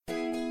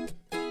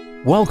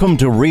Welcome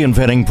to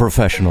Reinventing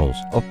Professionals,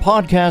 a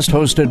podcast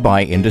hosted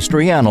by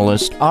industry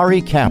analyst Ari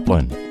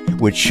Kaplan,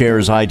 which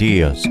shares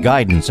ideas,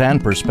 guidance,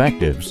 and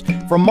perspectives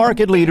from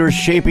market leaders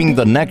shaping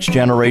the next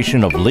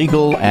generation of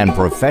legal and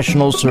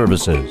professional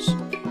services.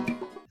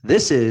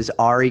 This is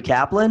Ari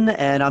Kaplan,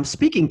 and I'm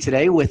speaking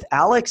today with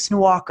Alex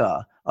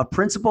Nwaka, a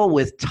principal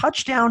with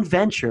Touchdown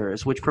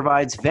Ventures, which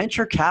provides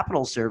venture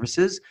capital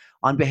services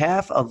on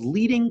behalf of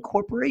leading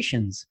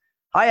corporations.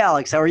 Hi,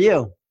 Alex. How are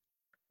you?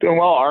 Doing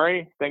well,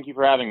 Ari. Thank you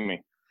for having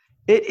me.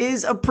 It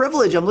is a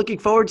privilege. I'm looking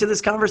forward to this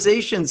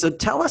conversation. So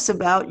tell us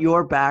about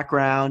your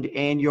background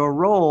and your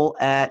role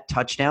at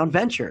Touchdown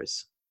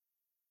Ventures.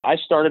 I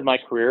started my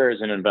career as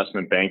an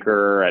investment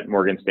banker at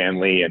Morgan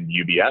Stanley and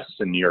UBS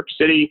in New York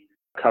City,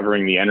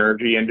 covering the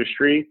energy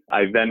industry.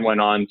 I then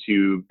went on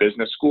to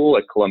business school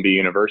at Columbia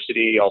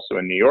University, also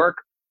in New York,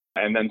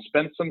 and then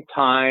spent some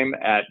time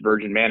at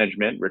Virgin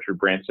Management, Richard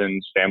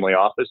Branson's family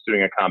office,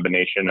 doing a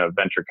combination of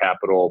venture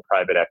capital,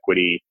 private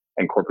equity,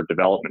 and corporate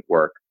development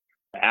work.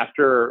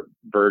 After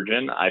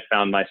Virgin, I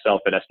found myself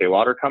at Estee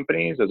Lauder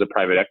Companies as a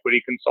private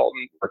equity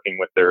consultant, working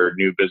with their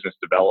new business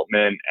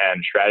development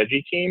and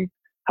strategy team,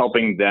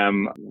 helping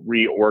them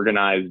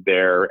reorganize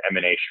their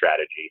M&A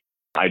strategy.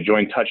 I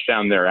joined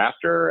Touchdown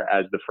thereafter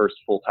as the first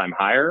full-time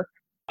hire.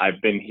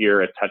 I've been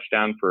here at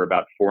Touchdown for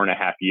about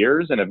 4.5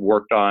 years and have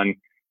worked on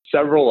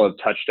several of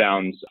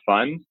Touchdown's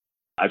funds.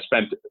 I've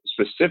spent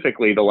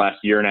specifically the last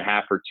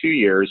 1.5 or 2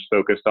 years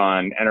focused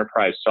on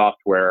enterprise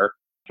software,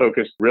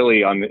 focused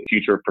really on the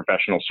future of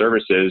professional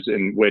services,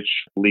 in which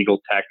legal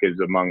tech is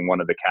among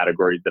one of the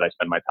categories that I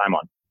spend my time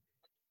on.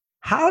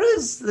 How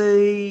does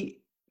the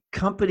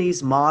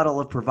company's model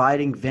of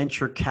providing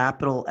venture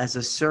capital as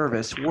a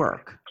service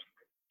work?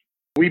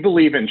 We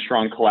believe in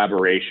strong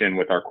collaboration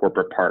with our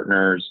corporate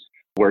partners,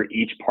 where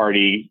each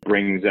party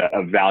brings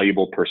a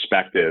valuable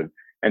perspective.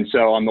 And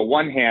so on the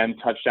one hand,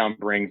 Touchdown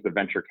brings the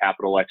venture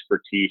capital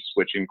expertise,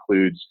 which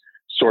includes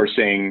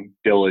sourcing,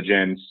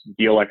 diligence,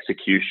 deal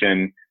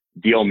execution,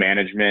 deal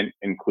management,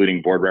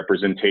 including board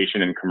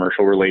representation and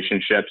commercial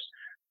relationships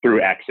through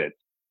exits.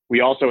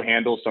 We also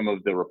handle some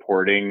of the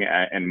reporting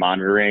and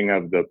monitoring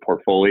of the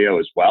portfolio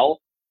as well.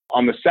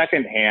 On the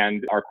second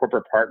hand, our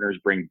corporate partners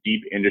bring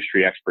deep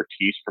industry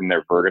expertise from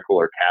their vertical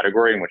or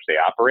category in which they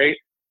operate.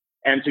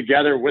 And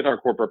together with our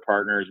corporate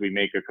partners, we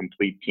make a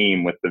complete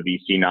team with the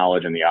VC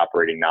knowledge and the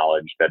operating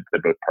knowledge that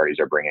both parties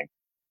are bringing.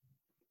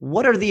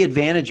 What are the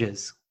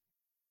advantages?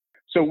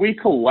 So we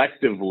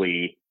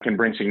collectively can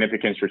bring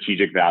significant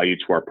strategic value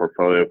to our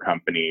portfolio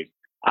companies,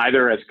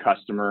 either as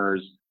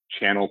customers,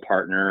 channel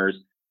partners,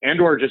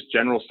 and or just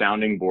general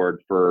sounding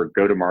board for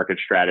go-to-market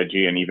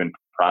strategy and even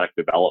product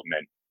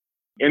development.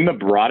 In the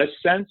broadest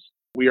sense,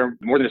 we are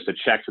more than just a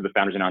check to the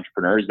founders and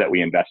entrepreneurs that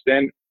we invest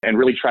in and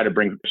really try to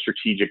bring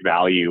strategic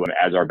value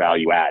as our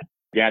value add.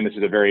 Again, this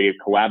is a very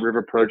collaborative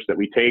approach that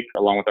we take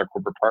along with our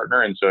corporate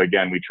partner. And so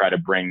again, we try to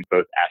bring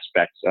both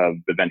aspects of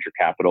the venture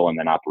capital and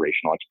then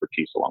operational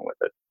expertise along with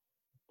it.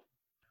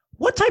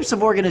 What types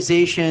of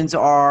organizations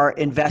are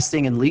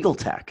investing in legal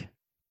tech?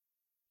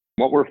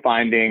 What we're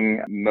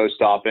finding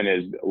most often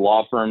is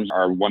law firms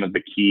are one of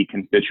the key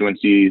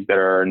constituencies that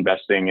are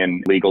investing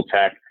in legal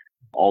tech.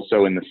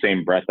 Also, in the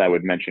same breath, I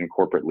would mention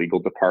corporate legal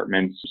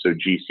departments. So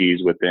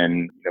GCs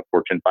within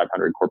Fortune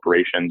 500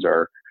 corporations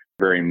are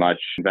very much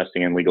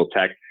investing in legal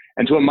tech.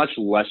 And to a much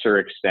lesser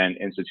extent,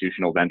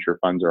 institutional venture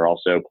funds are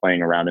also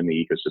playing around in the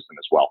ecosystem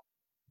as well.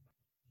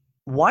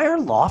 Why are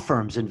law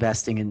firms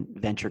investing in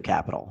venture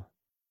capital?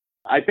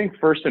 I think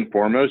first and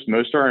foremost,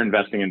 most are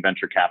investing in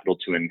venture capital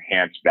to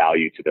enhance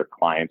value to their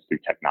clients through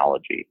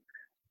technology.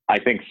 I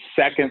think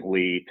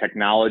secondly,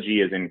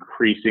 technology is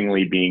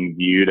increasingly being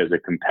viewed as a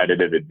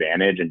competitive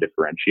advantage and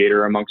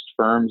differentiator amongst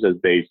firms as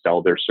they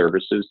sell their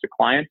services to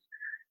clients.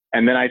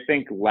 And then I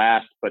think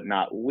last but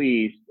not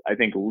least, I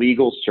think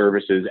legal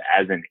services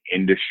as an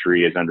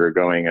industry is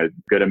undergoing a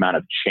good amount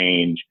of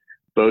change,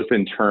 both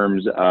in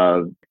terms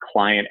of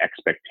client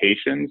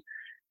expectations,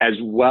 as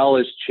well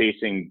as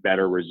chasing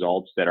better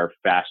results that are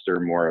faster,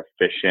 more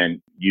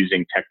efficient,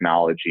 using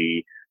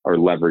technology or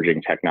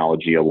leveraging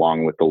technology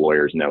along with the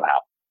lawyer's know-how.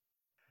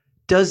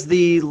 Does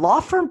the law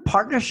firm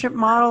partnership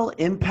model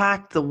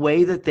impact the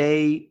way that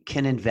they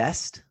can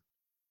invest?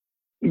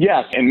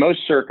 Yes, in most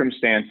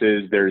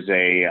circumstances, there's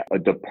a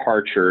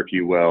departure, if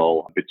you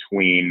will,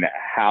 between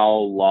how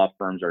law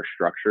firms are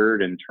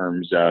structured in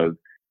terms of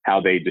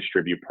how they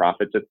distribute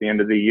profits at the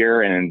end of the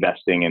year and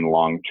investing in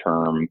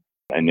long-term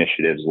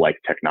initiatives like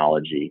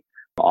technology.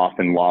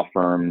 Often law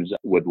firms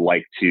would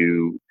like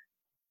to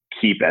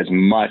keep as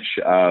much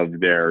of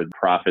their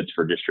profits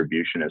for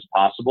distribution as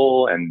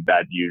possible, and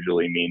that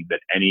usually means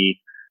that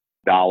any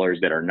dollars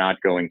that are not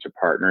going to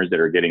partners that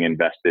are getting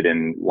invested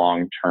in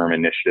long-term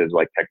initiatives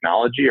like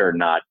technology are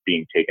not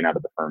being taken out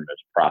of the firm as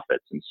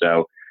profits. And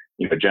so,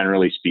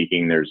 generally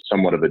speaking, there's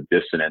somewhat of a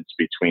dissonance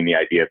between the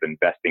idea of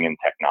investing in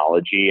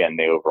technology and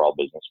the overall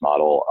business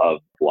model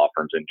of law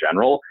firms in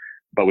general.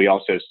 But we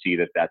also see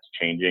that that's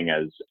changing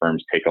as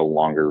firms take a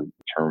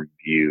longer-term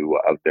view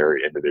of their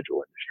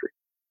individual industry.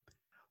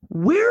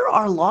 Where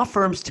are law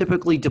firms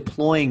typically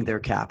deploying their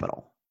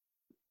capital?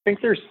 I think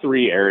there's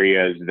three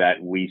areas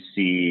that we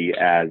see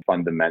as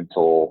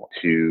fundamental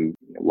to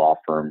law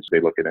firms.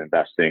 They look at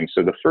investing.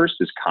 So the first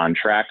is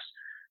contracts.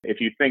 If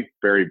you think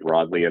very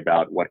broadly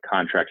about what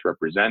contracts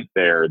represent,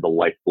 they're the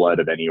lifeblood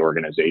of any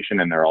organization,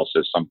 and they're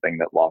also something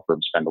that law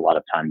firms spend a lot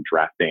of time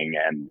drafting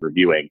and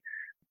reviewing.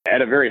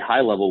 At a very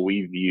high level,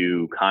 we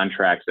view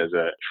contracts as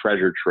a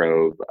treasure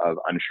trove of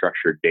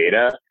unstructured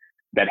data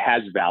that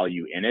has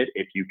value in it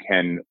if you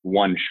can,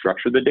 one,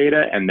 structure the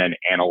data and then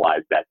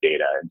analyze that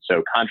data. And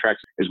so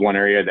contracts is one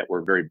area that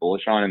we're very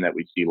bullish on and that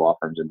we see law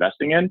firms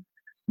investing in.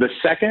 The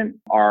second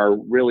are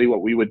really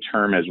what we would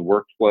term as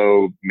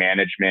workflow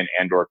management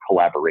and or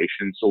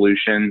collaboration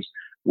solutions,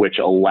 which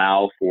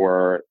allow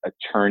for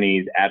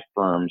attorneys at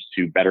firms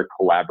to better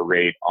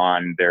collaborate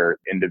on their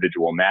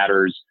individual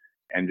matters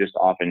and just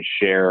often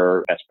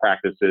share best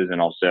practices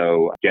and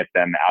also get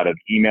them out of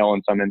email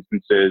in some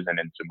instances and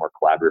into more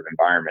collaborative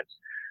environments.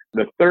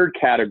 The third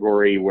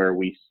category where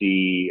we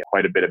see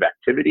quite a bit of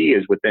activity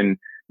is within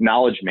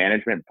knowledge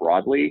management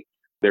broadly.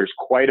 There's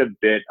quite a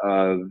bit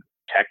of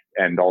tech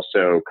and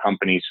also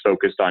companies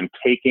focused on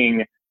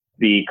taking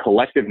the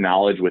collective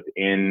knowledge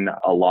within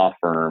a law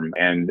firm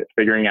and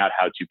figuring out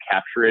how to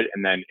capture it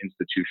and then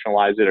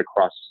institutionalize it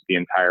across the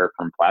entire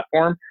firm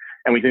platform.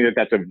 And we think that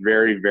that's a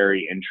very,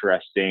 very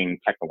interesting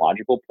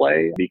technological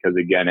play because,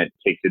 again, it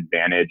takes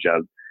advantage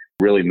of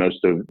really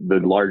most of the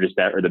largest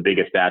or the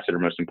biggest asset or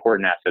most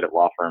important asset at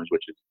law firms,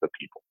 which is the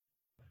people.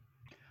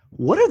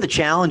 What are the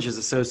challenges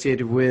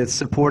associated with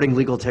supporting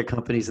legal tech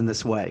companies in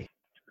this way?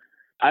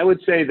 I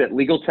would say that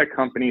legal tech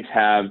companies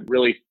have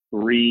really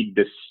three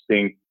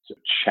distinct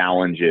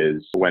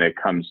challenges when it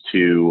comes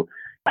to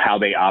how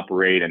they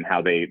operate and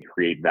how they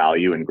create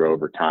value and grow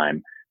over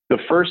time. The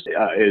first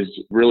is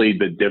really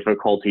the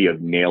difficulty of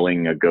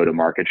nailing a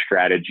go-to-market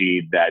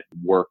strategy that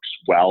works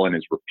well and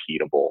is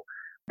repeatable.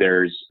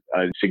 There's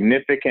a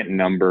significant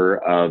number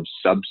of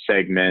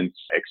subsegments,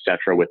 et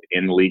cetera,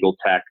 within legal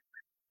tech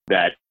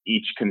that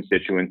each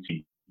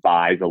constituency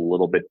buys a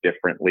little bit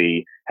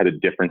differently, has a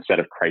different set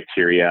of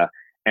criteria.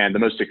 And the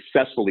most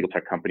successful legal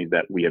tech companies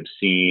that we have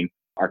seen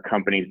are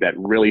companies that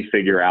really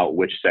figure out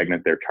which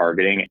segment they're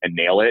targeting and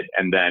nail it,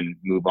 and then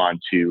move on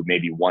to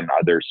maybe one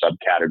other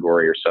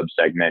subcategory or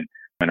subsegment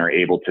and are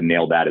able to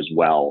nail that as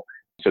well.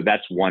 So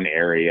that's one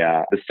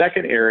area. The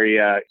second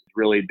area is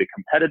really the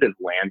competitive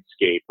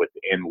landscape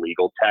within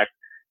legal tech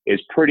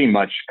is pretty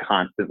much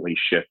constantly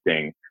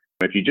shifting.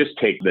 If you just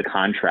take the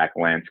contract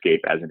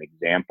landscape as an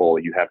example,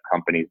 you have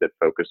companies that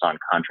focus on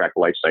contract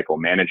lifecycle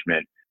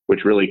management,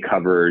 which really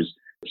covers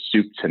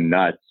soup to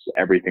nuts,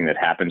 everything that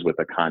happens with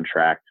a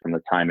contract from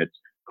the time it's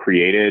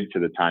created to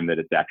the time that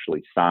it's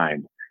actually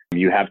signed.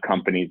 You have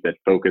companies that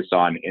focus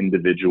on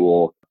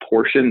individual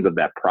portions of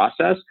that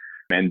process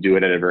and do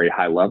it at a very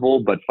high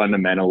level, but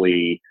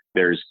fundamentally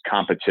there's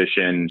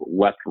competition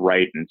left,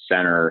 right, and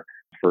center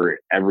for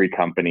every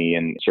company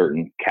in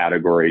certain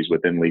categories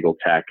within legal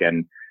tech,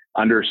 and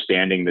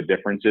understanding the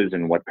differences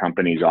in what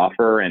companies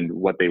offer and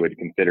what they would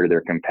consider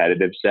their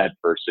competitive set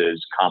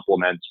versus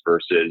complements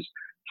versus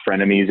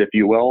frenemies, if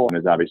you will,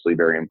 is obviously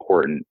very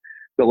important.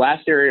 The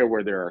last area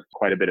where there are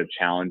quite a bit of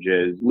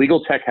challenges,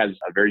 legal tech has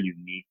a very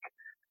unique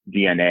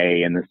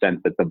DNA in the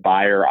sense that the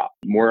buyer,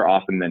 more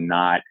often than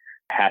not,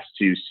 has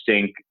to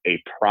sync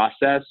a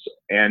process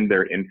and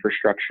their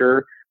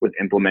infrastructure with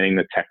implementing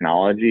the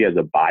technology as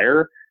a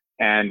buyer.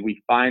 And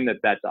we find that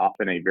that's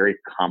often a very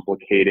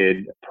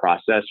complicated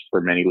process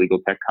for many legal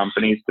tech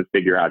companies to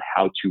figure out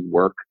how to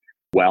work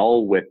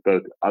well with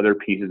both other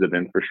pieces of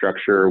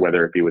infrastructure,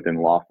 whether it be within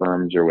law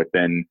firms or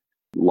within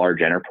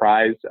large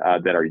enterprise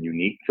that are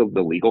unique to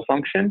the legal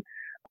function,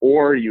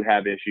 or you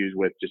have issues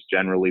with just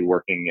generally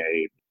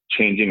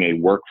changing a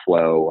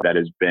workflow that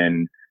has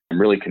been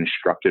really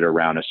constructed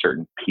around a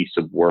certain piece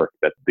of work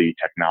that the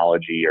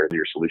technology or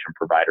your solution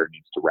provider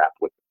needs to wrap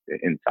with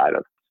inside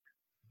of.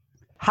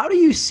 How do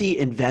you see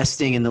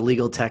investing in the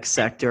legal tech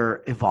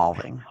sector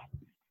evolving?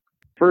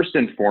 First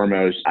and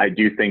foremost, I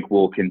do think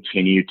we'll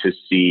continue to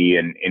see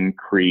an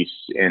increase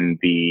in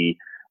the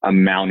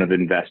amount of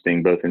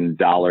investing, both in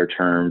dollar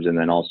terms and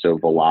then also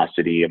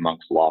velocity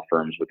amongst law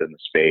firms within the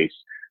space.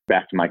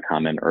 Back to my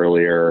comment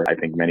earlier, I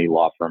think many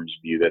law firms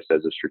view this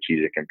as a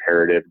strategic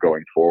imperative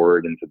going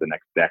forward into the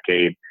next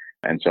decade.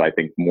 And so I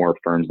think more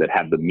firms that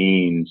have the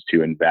means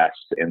to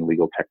invest in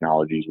legal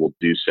technologies will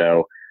do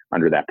so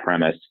under that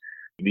premise.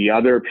 The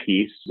other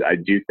piece, I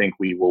do think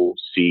we will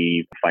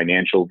see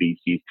financial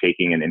VCs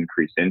taking an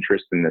increased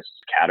interest in this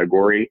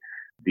category.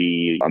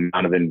 The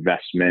amount of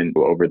investment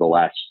over the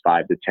last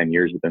 5 to 10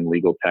 years within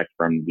legal tech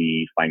from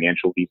the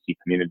financial VC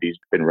community has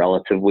been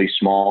relatively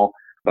small,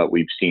 but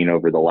we've seen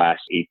over the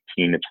last 18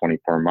 to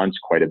 24 months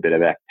quite a bit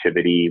of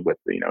activity with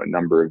a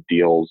number of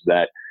deals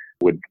that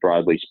would,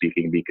 broadly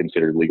speaking, be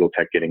considered legal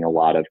tech getting a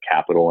lot of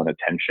capital and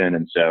attention.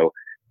 And so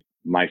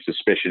my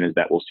suspicion is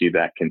that we'll see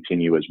that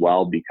continue as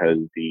well because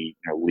the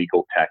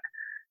legal tech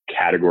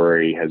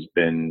category has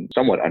been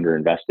somewhat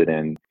underinvested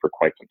in for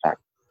quite some time.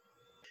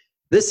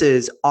 This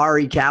is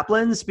Ari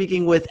Kaplan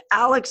speaking with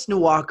Alex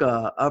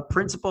Nwaka, a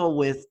principal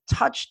with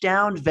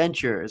Touchdown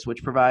Ventures,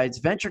 which provides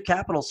venture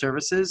capital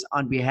services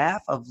on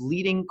behalf of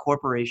leading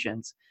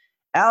corporations.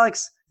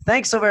 Alex,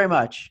 thanks so very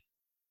much.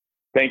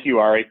 Thank you,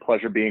 Ari.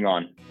 Pleasure being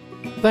on.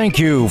 Thank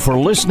you for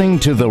listening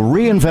to the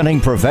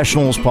Reinventing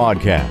Professionals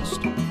podcast.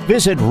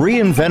 Visit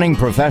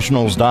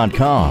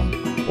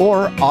reinventingprofessionals.com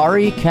or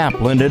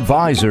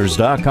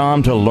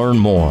arikaplanadvisors.com to learn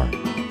more.